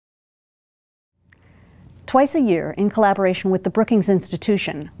Twice a year, in collaboration with the Brookings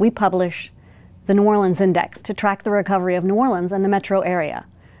Institution, we publish the New Orleans Index to track the recovery of New Orleans and the metro area.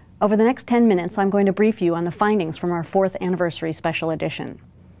 Over the next 10 minutes, I'm going to brief you on the findings from our 4th anniversary special edition.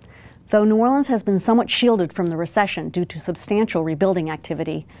 Though New Orleans has been somewhat shielded from the recession due to substantial rebuilding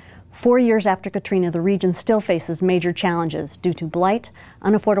activity, 4 years after Katrina, the region still faces major challenges due to blight,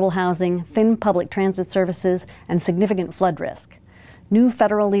 unaffordable housing, thin public transit services, and significant flood risk. New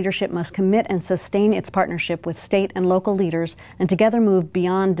federal leadership must commit and sustain its partnership with state and local leaders and together move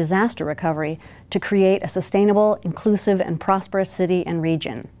beyond disaster recovery to create a sustainable, inclusive, and prosperous city and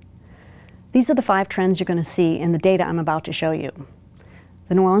region. These are the 5 trends you're going to see in the data I'm about to show you.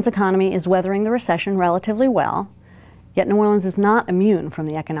 The New Orleans economy is weathering the recession relatively well, yet New Orleans is not immune from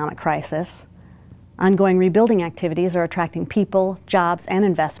the economic crisis. Ongoing rebuilding activities are attracting people, jobs, and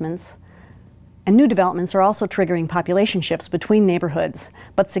investments. And new developments are also triggering population shifts between neighborhoods,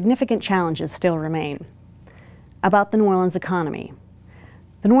 but significant challenges still remain. About the New Orleans economy.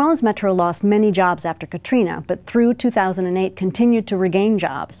 The New Orleans metro lost many jobs after Katrina, but through 2008 continued to regain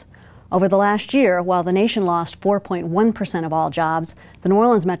jobs. Over the last year, while the nation lost 4.1% of all jobs, the New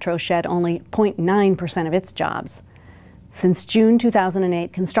Orleans metro shed only 0.9% of its jobs. Since June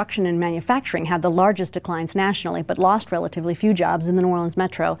 2008, construction and manufacturing had the largest declines nationally, but lost relatively few jobs in the New Orleans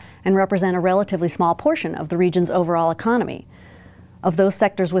metro and represent a relatively small portion of the region's overall economy. Of those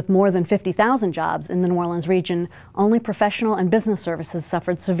sectors with more than 50,000 jobs in the New Orleans region, only professional and business services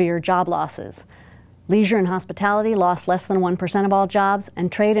suffered severe job losses. Leisure and hospitality lost less than 1% of all jobs, and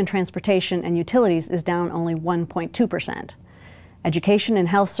trade and transportation and utilities is down only 1.2%. Education and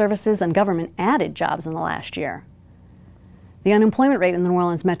health services and government added jobs in the last year. The unemployment rate in the New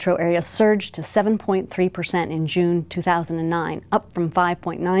Orleans metro area surged to 7.3% in June 2009, up from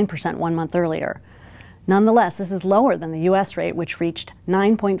 5.9% 1 month earlier. Nonetheless, this is lower than the U.S. rate, which reached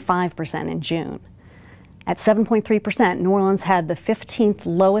 9.5% in June. At 7.3%, New Orleans had the 15th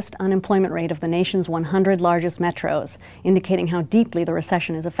lowest unemployment rate of the nation's 100 largest metros, indicating how deeply the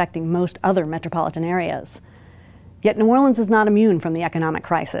recession is affecting most other metropolitan areas. Yet New Orleans is not immune from the economic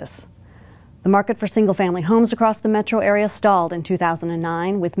crisis. The market for single-family homes across the metro area stalled in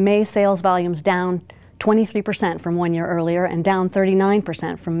 2009, with May sales volumes down 23% from 1 year earlier and down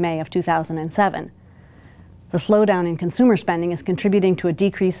 39% from May of 2007. The slowdown in consumer spending is contributing to a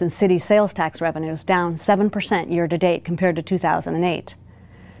decrease in city sales tax revenues, down 7% year-to-date compared to 2008.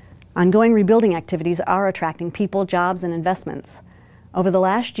 Ongoing rebuilding activities are attracting people, jobs, and investments. Over the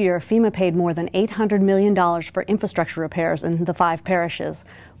last year, FEMA paid more than $800 million for infrastructure repairs in the 5 parishes,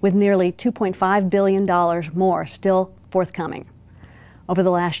 with nearly $2.5 billion more still forthcoming. Over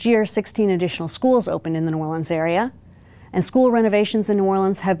the last year, 16 additional schools opened in the New Orleans area, and school renovations in New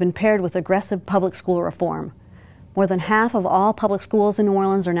Orleans have been paired with aggressive public school reform. More than half of all public schools in New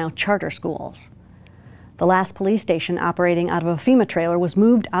Orleans are now charter schools. The last police station operating out of a FEMA trailer was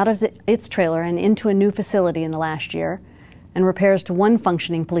moved out of its trailer and into a new facility in the last year, and repairs to 1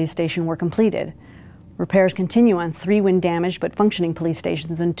 functioning police station were completed. Repairs continue on 3 wind-damaged but functioning police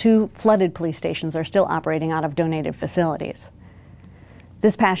stations, and 2 flooded police stations are still operating out of donated facilities.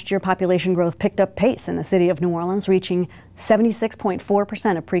 This past year, population growth picked up pace in the city of New Orleans, reaching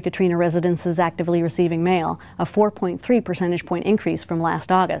 76.4% of pre-Katrina residences actively receiving mail, a 4.3 percentage point increase from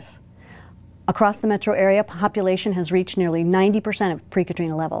last August. Across the metro area, population has reached nearly 90% of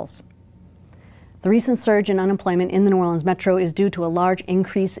pre-Katrina levels. The recent surge in unemployment in the New Orleans metro is due to a large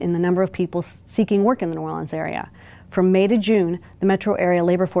increase in the number of people seeking work in the New Orleans area. From May to June, the metro area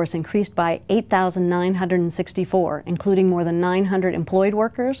labor force increased by 8,964, including more than 900 employed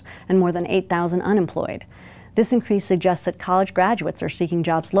workers and more than 8,000 unemployed. This increase suggests that college graduates are seeking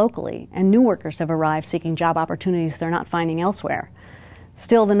jobs locally, and new workers have arrived seeking job opportunities they're not finding elsewhere.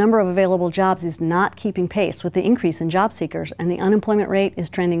 Still, the number of available jobs is not keeping pace with the increase in job seekers, and the unemployment rate is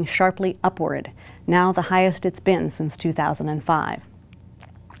trending sharply upward, now the highest it's been since 2005.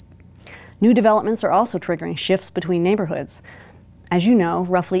 New developments are also triggering shifts between neighborhoods. As you know,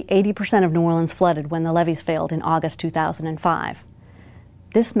 roughly 80% of New Orleans flooded when the levees failed in August 2005.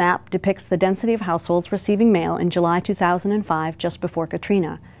 This map depicts the density of households receiving mail in July 2005, just before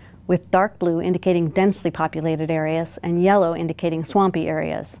Katrina, with dark blue indicating densely populated areas and yellow indicating swampy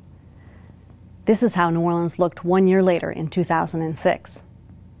areas. This is how New Orleans looked 1 year later in 2006,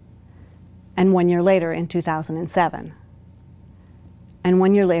 and 1 year later in 2007, and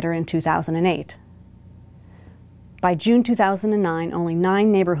 1 year later in 2008. By June 2009, only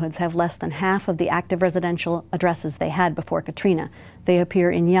 9 neighborhoods have less than half of the active residential addresses they had before Katrina. They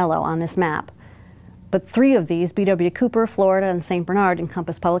appear in yellow on this map. But 3 of these, B.W. Cooper, Florida, and St. Bernard,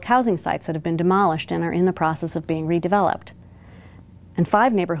 encompass public housing sites that have been demolished and are in the process of being redeveloped. And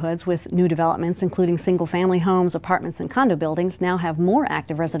 5 neighborhoods with new developments, including single-family homes, apartments, and condo buildings, now have more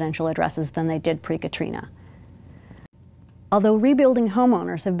active residential addresses than they did pre-Katrina. Although rebuilding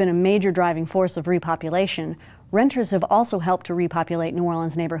homeowners have been a major driving force of repopulation, renters have also helped to repopulate New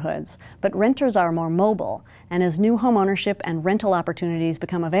Orleans neighborhoods. But renters are more mobile, and as new homeownership and rental opportunities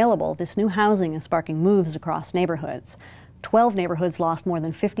become available, this new housing is sparking moves across neighborhoods. 12 neighborhoods lost more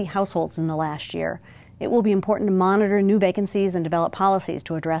than 50 households in the last year. It will be important to monitor new vacancies and develop policies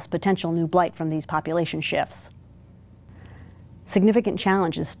to address potential new blight from these population shifts. Significant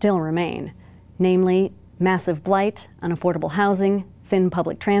challenges still remain, namely massive blight, unaffordable housing, thin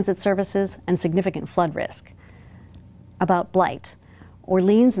public transit services, and significant flood risk. About blight.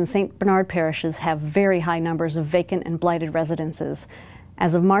 Orleans and St. Bernard parishes have very high numbers of vacant and blighted residences.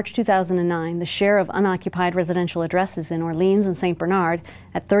 As of March 2009, the share of unoccupied residential addresses in Orleans and St. Bernard,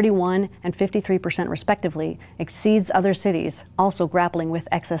 at 31% and 53% respectively, exceeds other cities also grappling with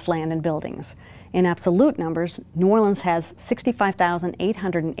excess land and buildings. In absolute numbers, New Orleans has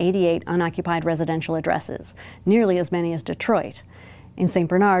 65,888 unoccupied residential addresses, nearly as many as Detroit. In St.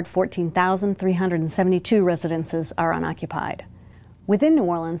 Bernard, 14,372 residences are unoccupied. Within New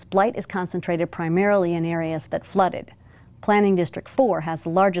Orleans, blight is concentrated primarily in areas that flooded. Planning District 4 has the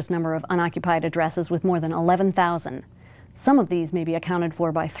largest number of unoccupied addresses with more than 11,000. Some of these may be accounted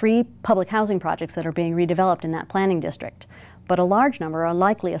for by 3 public housing projects that are being redeveloped in that planning district, but a large number are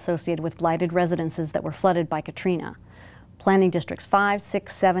likely associated with blighted residences that were flooded by Katrina. Planning Districts 5,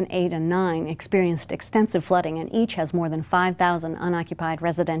 6, 7, 8, and 9 experienced extensive flooding, and each has more than 5,000 unoccupied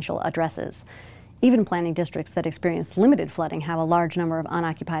residential addresses. Even planning districts that experience limited flooding have a large number of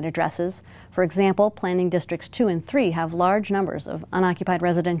unoccupied addresses. For example, planning districts 2 and 3 have large numbers of unoccupied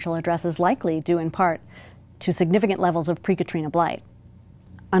residential addresses, likely due in part to significant levels of pre-Katrina blight.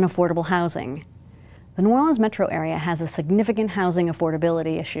 Unaffordable housing. The New Orleans metro area has a significant housing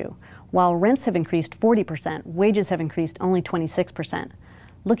affordability issue. While rents have increased 40%, wages have increased only 26%.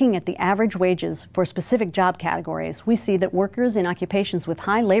 Looking at the average wages for specific job categories, we see that workers in occupations with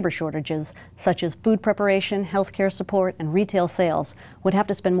high labor shortages, such as food preparation, healthcare support, and retail sales, would have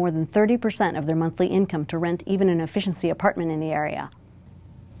to spend more than 30% of their monthly income to rent even an efficiency apartment in the area.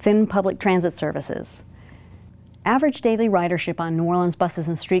 Thin public transit services. Average daily ridership on New Orleans buses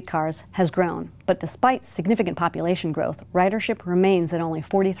and streetcars has grown, but despite significant population growth, ridership remains at only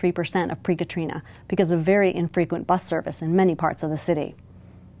 43% of pre-Katrina because of very infrequent bus service in many parts of the city.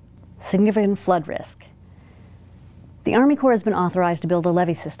 Significant flood risk. The Army Corps has been authorized to build a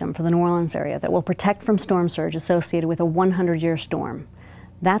levee system for the New Orleans area that will protect from storm surge associated with a 100-year storm.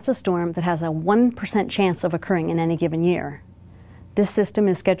 That's a storm that has a 1% chance of occurring in any given year. This system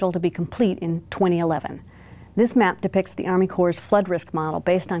is scheduled to be complete in 2011. This map depicts the Army Corps' flood risk model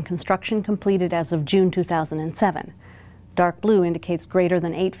based on construction completed as of June 2007. Dark blue indicates greater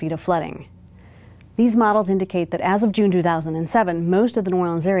than 8 feet of flooding. These models indicate that as of June 2007, most of the New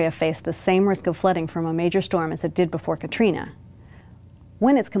Orleans area faced the same risk of flooding from a major storm as it did before Katrina.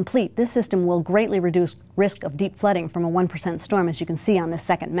 When it's complete, this system will greatly reduce risk of deep flooding from a 1% storm, as you can see on this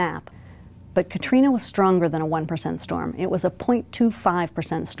second map. But Katrina was stronger than a 1% storm. It was a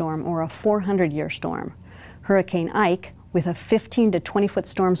 0.25% storm, or a 400-year storm. Hurricane Ike, with a 15 to 20-foot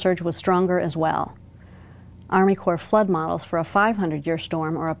storm surge, was stronger as well. Army Corps flood models for a 500-year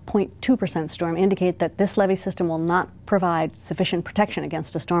storm or a 0.2% storm indicate that this levee system will not provide sufficient protection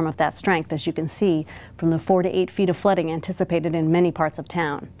against a storm of that strength, as you can see from the 4 to 8 feet of flooding anticipated in many parts of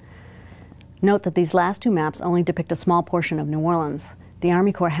town. Note that these last 2 maps only depict a small portion of New Orleans. The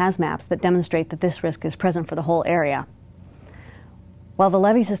Army Corps has maps that demonstrate that this risk is present for the whole area. While the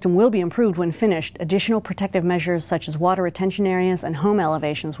levee system will be improved when finished, additional protective measures such as water retention areas and home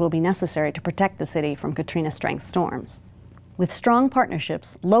elevations will be necessary to protect the city from Katrina-strength storms. With strong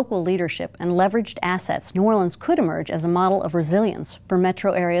partnerships, local leadership, and leveraged assets, New Orleans could emerge as a model of resilience for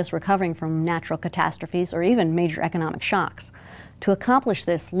metro areas recovering from natural catastrophes or even major economic shocks. To accomplish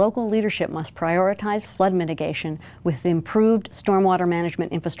this, local leadership must prioritize flood mitigation with improved stormwater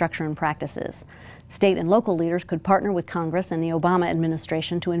management infrastructure and practices. State and local leaders could partner with Congress and the Obama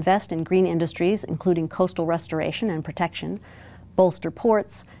administration to invest in green industries, including coastal restoration and protection, bolster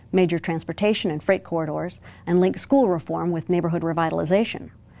ports, major transportation and freight corridors, and link school reform with neighborhood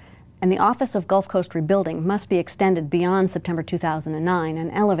revitalization. And the Office of Gulf Coast Rebuilding must be extended beyond September 2009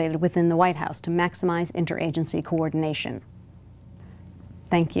 and elevated within the White House to maximize interagency coordination.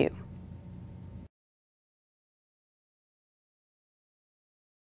 Thank you.